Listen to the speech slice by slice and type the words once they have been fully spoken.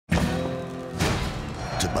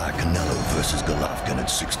To buy Canelo versus Golovkin at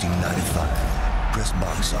 $16.95, press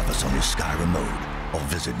box office on your Sky remote or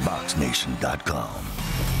visit BoxNation.com.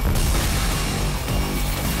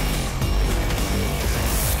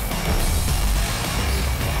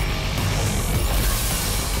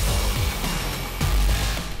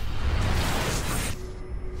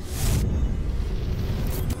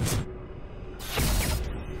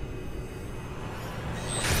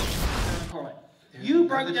 You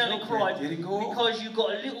broke down and cried because you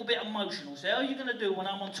got a little bit emotional. So how are you going to do when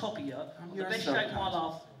I'm on top of you, on the best shape of my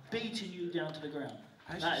life, beating you down to the ground?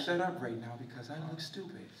 I should shut up right now because I look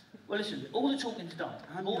stupid. Well, listen, all the talking's done.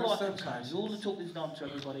 All I can say is all the talking's done to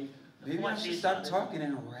everybody. Maybe I should stop talking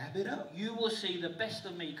and wrap it up. You will see the best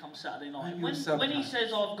of me come Saturday night. When he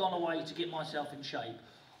says I've gone away to get myself in shape,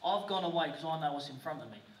 I've gone away because I know what's in front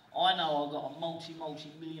of me. I know I've got a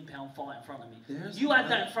multi-million-pound fight in front of me. You had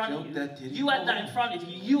that in front of you. You had that in front of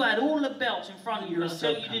you. You had all the belts in front of you. And I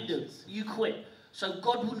tell you did do. You quit. So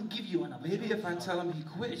God wouldn't give you another. Maybe if I tell him he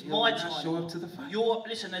quit, it's he'll my not time. show up to the fight.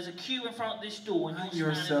 Listen, there's a queue in front of this door, and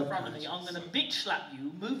you're standing in front of me. I'm going to bitch slap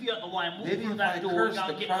you, move you out of the way, and walk through that door and go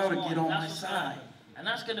and get on my side. And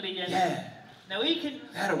that's going to be the end. Yeah. Now he can,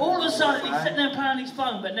 all of a sudden he's sitting there playing his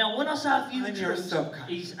phone, but now when I say a few truths,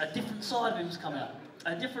 he's a different side of him's come out.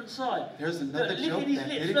 A different side. There's another joke that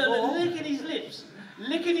didn't go over. Look at his lips.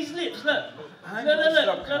 Look at his lips. Look. Look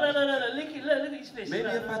at his fist. Maybe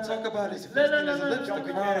if I talk about his fist and his lips, the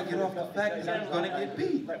crowd will get off the fact that I'm going to get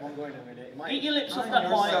beat. Get your lips off that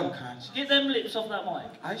mic. Get them lips off that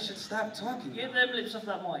mic. I should stop talking. Get them lips off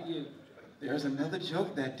that mic, you. There's another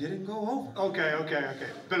joke that didn't go over. Okay.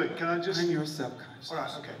 Billy, can I just... I'm your subconscious. All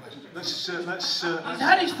right, okay. Let's He's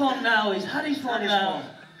had his fun now. He's had his fun now.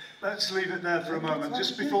 Let's leave it there for a moment.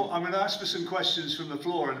 Just before, I'm going to ask for some questions from the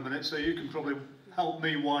floor in a minute, so you can probably help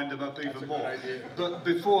me wind them up even more. But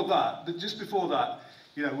before that,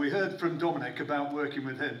 you know, we heard from Dominic about working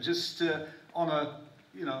with him. Just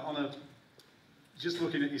just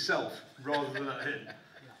looking at yourself rather than at him.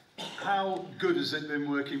 How good has it been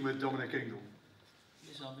working with Dominic Ingle?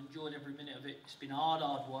 Yes, I've enjoyed every minute of it. It's been hard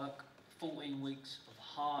work. 14 weeks of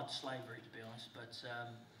hard slavery, to be honest, but.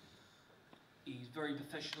 He's very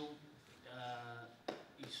professional.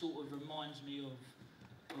 He sort of reminds me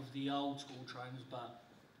of the old school trainers, but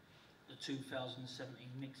the 2017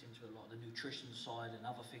 mix into a lot of the nutrition side and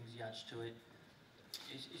other things he adds to it.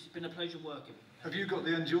 It's been a pleasure working. Have you got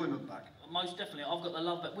the enjoyment back? Most definitely. I've got the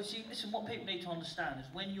love back. Well, see, listen, what people need to understand is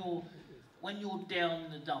when you're down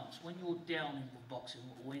in the dumps, when you're down in boxing,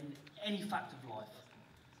 or in any fact of life,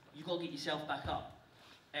 you've got to get yourself back up.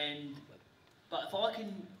 But if I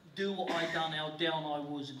can do what I done, how down I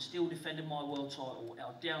was, and still defending my world title,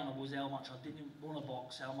 how down I was, how much I didn't want to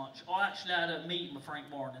box, how much... I actually had a meeting with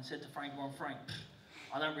Frank Warren and said to Frank Warren, Frank,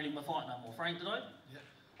 I don't really want to fight no more. Frank, did I? Yeah.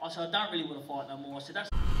 I said, I don't really want to fight no more. I said, that's...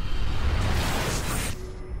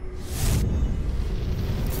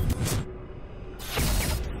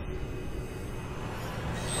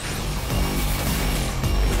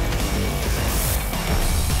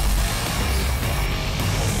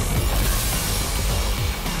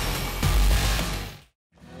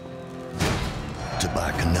 To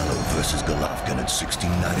buy Canelo versus Golovkin at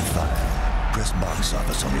 $16.95, press box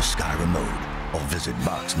office on your Sky remote or visit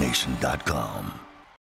BoxNation.com.